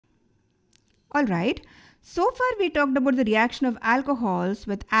Alright, so far we talked about the reaction of alcohols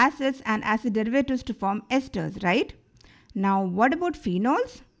with acids and acid derivatives to form esters, right? Now what about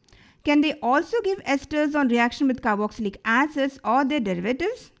phenols? Can they also give esters on reaction with carboxylic acids or their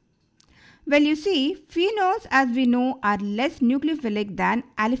derivatives? Well, you see, phenols, as we know, are less nucleophilic than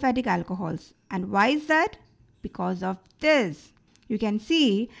aliphatic alcohols. And why is that? Because of this. You can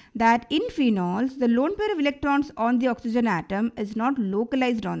see that in phenols, the lone pair of electrons on the oxygen atom is not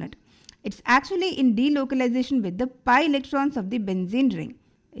localized on it. It's actually in delocalization with the pi electrons of the benzene ring.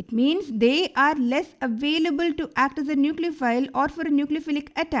 It means they are less available to act as a nucleophile or for a nucleophilic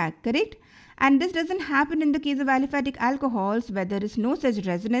attack, correct? And this doesn't happen in the case of aliphatic alcohols where there is no such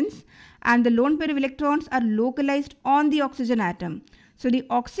resonance and the lone pair of electrons are localized on the oxygen atom. So the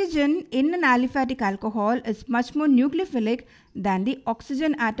oxygen in an aliphatic alcohol is much more nucleophilic than the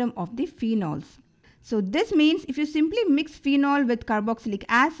oxygen atom of the phenols. So this means if you simply mix phenol with carboxylic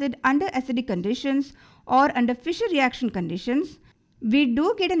acid under acidic conditions or under Fischer reaction conditions, we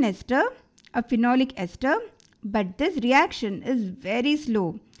do get an ester, a phenolic ester, but this reaction is very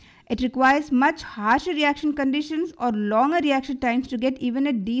slow. It requires much harsher reaction conditions or longer reaction times to get even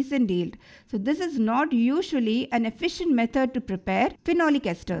a decent yield. So this is not usually an efficient method to prepare phenolic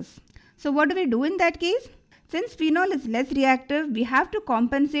esters. So what do we do in that case? Since phenol is less reactive, we have to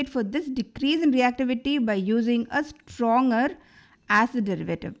compensate for this decrease in reactivity by using a stronger acid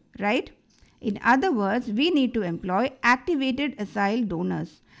derivative, right? In other words, we need to employ activated acyl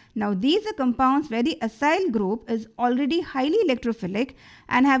donors. Now these are compounds where the acyl group is already highly electrophilic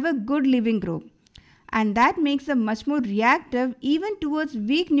and have a good leaving group. And that makes them much more reactive even towards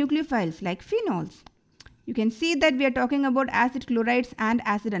weak nucleophiles like phenols. You can see that we are talking about acid chlorides and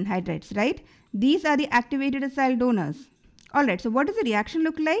acid anhydrides, right? These are the activated acyl donors. Alright, so what does the reaction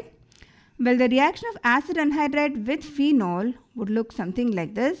look like? Well, the reaction of acid anhydride with phenol would look something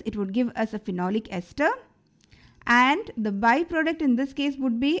like this. It would give us a phenolic ester and the byproduct in this case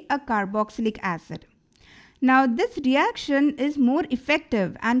would be a carboxylic acid. Now this reaction is more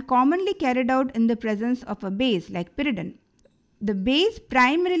effective and commonly carried out in the presence of a base like pyridine. The base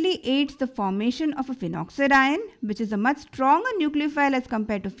primarily aids the formation of a phenoxide ion, which is a much stronger nucleophile as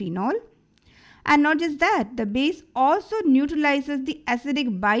compared to phenol. And not just that, the base also neutralizes the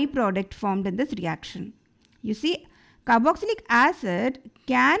acidic byproduct formed in this reaction. You see, carboxylic acid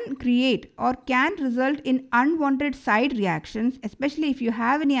can create or can result in unwanted side reactions, especially if you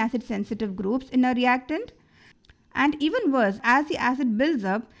have any acid sensitive groups in a reactant. And even worse, as the acid builds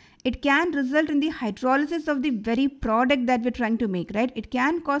up, it can result in the hydrolysis of the very product that we're trying to make, right? It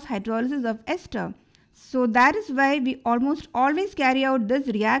can cause hydrolysis of ester. So that is why we almost always carry out this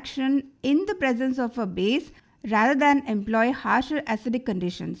reaction in the presence of a base rather than employ harsher acidic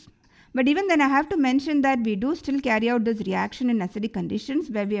conditions. But even then I have to mention that we do still carry out this reaction in acidic conditions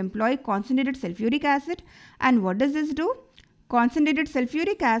where we employ concentrated sulfuric acid. And what does this do? Concentrated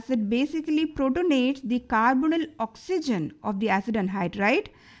sulfuric acid basically protonates the carbonyl oxygen of the acid anhydride,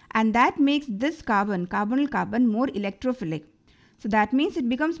 and that makes this carbonyl carbon more electrophilic. So that means it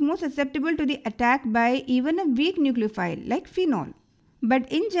becomes more susceptible to the attack by even a weak nucleophile like phenol.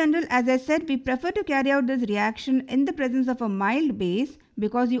 But in general, as I said, we prefer to carry out this reaction in the presence of a mild base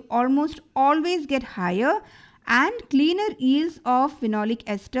because you almost always get higher and cleaner yields of phenolic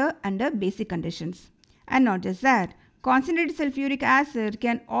ester under basic conditions. And not just that, concentrated sulfuric acid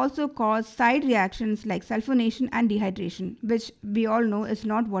can also cause side reactions like sulfonation and dehydration, which we all know is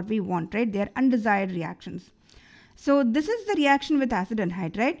not what we want, right? They are undesired reactions. So this is the reaction with acid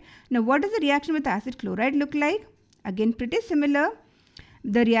anhydride. Now what does the reaction with acid chloride look like? Again, pretty similar.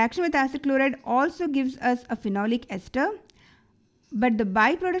 The reaction with acid chloride also gives us a phenolic ester, but the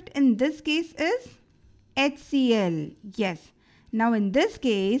byproduct in this case is HCl. Yes. Now in this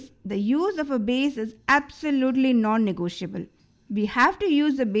case, the use of a base is absolutely non-negotiable. We have to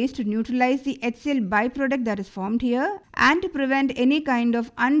use the base to neutralize the HCl byproduct that is formed here and to prevent any kind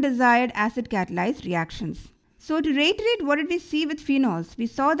of undesired acid catalyzed reactions. So to reiterate, what did we see with phenols? We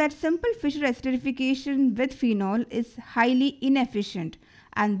saw that simple Fischer esterification with phenol is highly inefficient,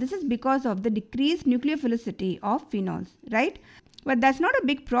 and this is because of the decreased nucleophilicity of phenols, right? But that's not a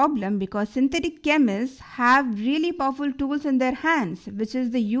big problem because synthetic chemists have really powerful tools in their hands, which is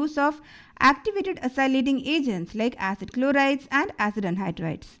the use of activated acylating agents like acid chlorides and acid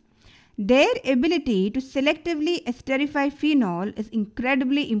anhydrides. Their ability to selectively esterify phenol is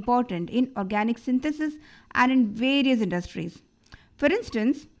incredibly important in organic synthesis and in various industries. For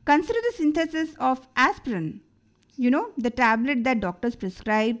instance, consider the synthesis of aspirin. You know, the tablet that doctors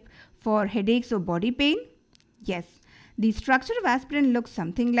prescribe for headaches or body pain? Yes, the structure of aspirin looks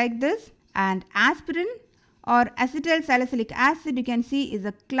something like this, and aspirin or acetyl salicylic acid, you can see, is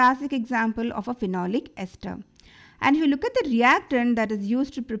a classic example of a phenolic ester. And if you look at the reactant that is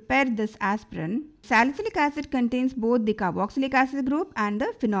used to prepare this aspirin, salicylic acid contains both the carboxylic acid group and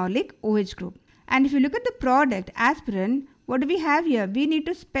the phenolic OH group. And if you look at the product aspirin, what do we have here? We need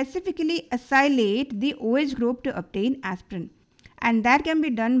to specifically acylate the OH group to obtain aspirin. And that can be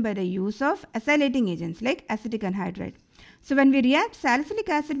done by the use of acylating agents like acetic anhydride. So when we react salicylic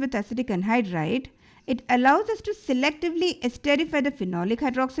acid with acetic anhydride, it allows us to selectively esterify the phenolic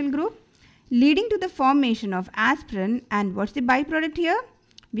hydroxyl group, leading to the formation of aspirin. And what's the byproduct here?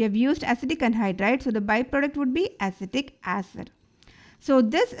 We have used acetic anhydride, so the byproduct would be acetic acid. So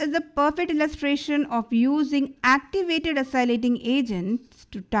this is a perfect illustration of using activated acylating agents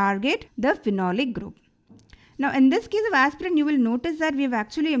to target the phenolic group. Now in this case of aspirin, you will notice that we have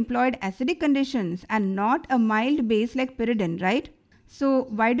actually employed acidic conditions and not a mild base like pyridine, right? So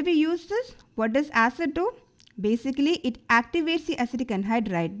why do we use this? What does acid do? Basically, it activates the acetic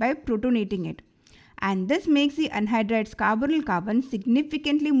anhydride by protonating it. And this makes the anhydride's carbonyl carbon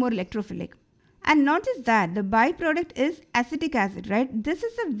significantly more electrophilic. And not just that, the byproduct is acetic acid, right? This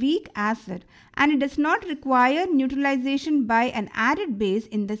is a weak acid and it does not require neutralization by an added base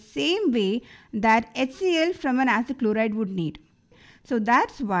in the same way that HCl from an acid chloride would need. So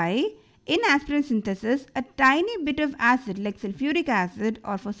that's why in aspirin synthesis, a tiny bit of acid like sulfuric acid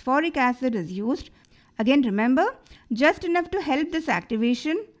or phosphoric acid is used. Again, remember, just enough to help this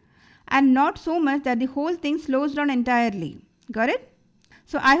activation and not so much that the whole thing slows down entirely. Got it?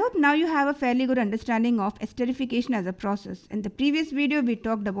 So I hope now you have a fairly good understanding of esterification as a process. In the previous video, we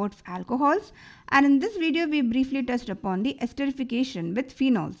talked about alcohols, and in this video, we briefly touched upon the esterification with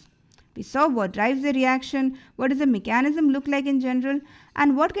phenols. We saw what drives the reaction, what does the mechanism look like in general,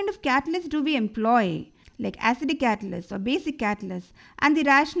 and what kind of catalysts do we employ, like acidic catalysts or basic catalysts, and the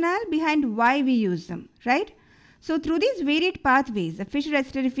rationale behind why we use them, right? So through these varied pathways, the Fischer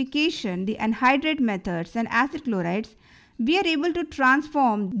esterification, the anhydride methods, and acid chlorides, we are able to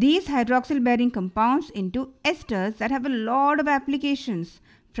transform these hydroxyl-bearing compounds into esters that have a lot of applications,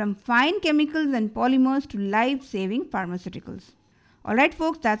 from fine chemicals and polymers to life-saving pharmaceuticals. Alright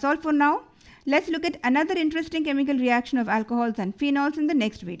folks, that's all for now. Let's look at another interesting chemical reaction of alcohols and phenols in the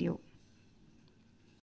next video.